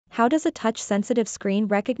How does a touch-sensitive screen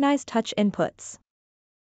recognize touch inputs?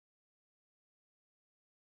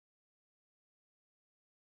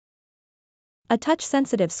 A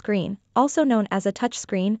touch-sensitive screen, also known as a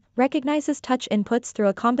touchscreen, recognizes touch inputs through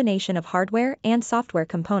a combination of hardware and software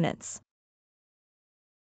components.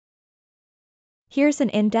 Here's an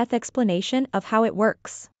in-depth explanation of how it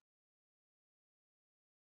works.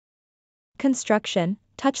 Construction: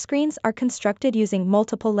 touchscreens are constructed using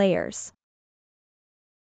multiple layers.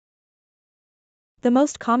 The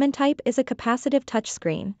most common type is a capacitive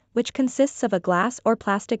touchscreen, which consists of a glass or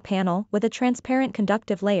plastic panel with a transparent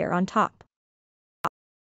conductive layer on top.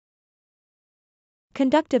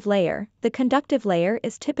 Conductive layer: the conductive layer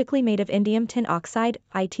is typically made of indium tin oxide,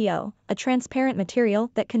 ITO, a transparent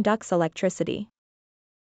material that conducts electricity.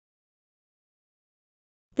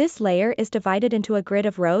 This layer is divided into a grid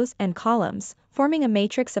of rows and columns, forming a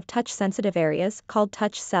matrix of touch-sensitive areas called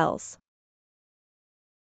touch cells.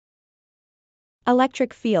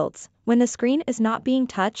 Electric fields: when the screen is not being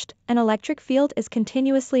touched, an electric field is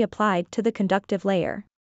continuously applied to the conductive layer.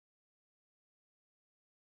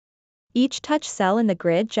 Each touch cell in the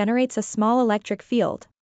grid generates a small electric field.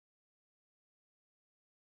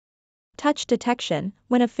 Touch detection: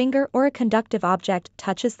 when a finger or a conductive object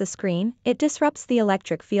touches the screen, it disrupts the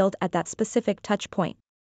electric field at that specific touch point.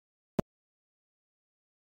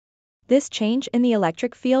 This change in the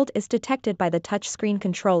electric field is detected by the touchscreen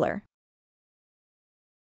controller.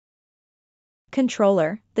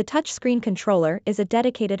 Controller: the touchscreen controller is a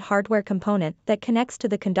dedicated hardware component that connects to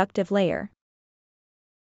the conductive layer.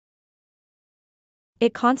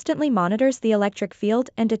 It constantly monitors the electric field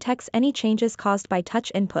and detects any changes caused by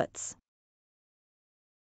touch inputs.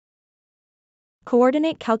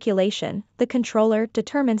 Coordinate calculation: the controller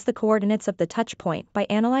determines the coordinates of the touch point by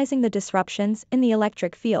analyzing the disruptions in the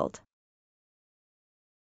electric field.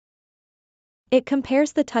 It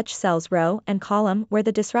compares the touch cell's row and column where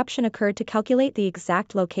the disruption occurred to calculate the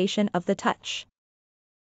exact location of the touch.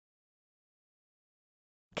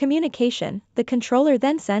 Communication: the controller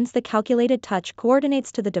then sends the calculated touch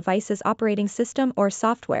coordinates to the device's operating system or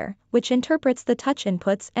software, which interprets the touch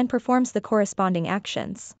inputs and performs the corresponding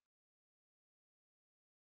actions.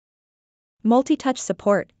 Multi-touch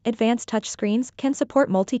support: advanced touchscreens can support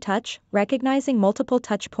multi-touch, recognizing multiple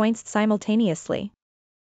touch points simultaneously.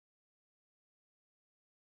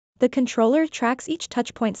 The controller tracks each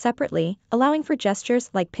touch point separately, allowing for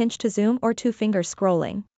gestures like pinch to zoom or two-finger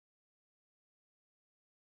scrolling.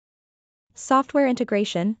 Software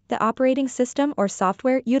integration: the operating system or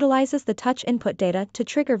software utilizes the touch input data to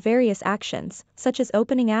trigger various actions, such as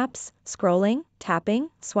opening apps, scrolling, tapping,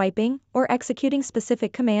 swiping, or executing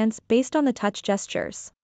specific commands based on the touch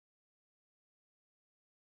gestures.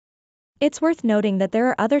 It's worth noting that there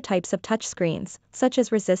are other types of touchscreens, such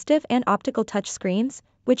as resistive and optical touchscreens,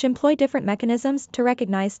 which employ different mechanisms to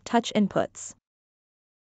recognize touch inputs.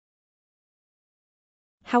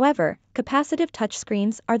 However, capacitive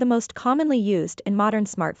touchscreens are the most commonly used in modern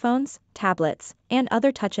smartphones, tablets, and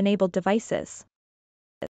other touch-enabled devices.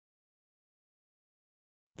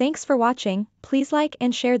 Thanks for watching. Please like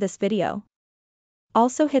and share this video.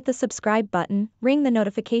 Also hit the subscribe button, ring the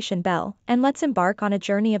notification bell, and let's embark on a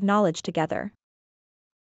journey of knowledge together.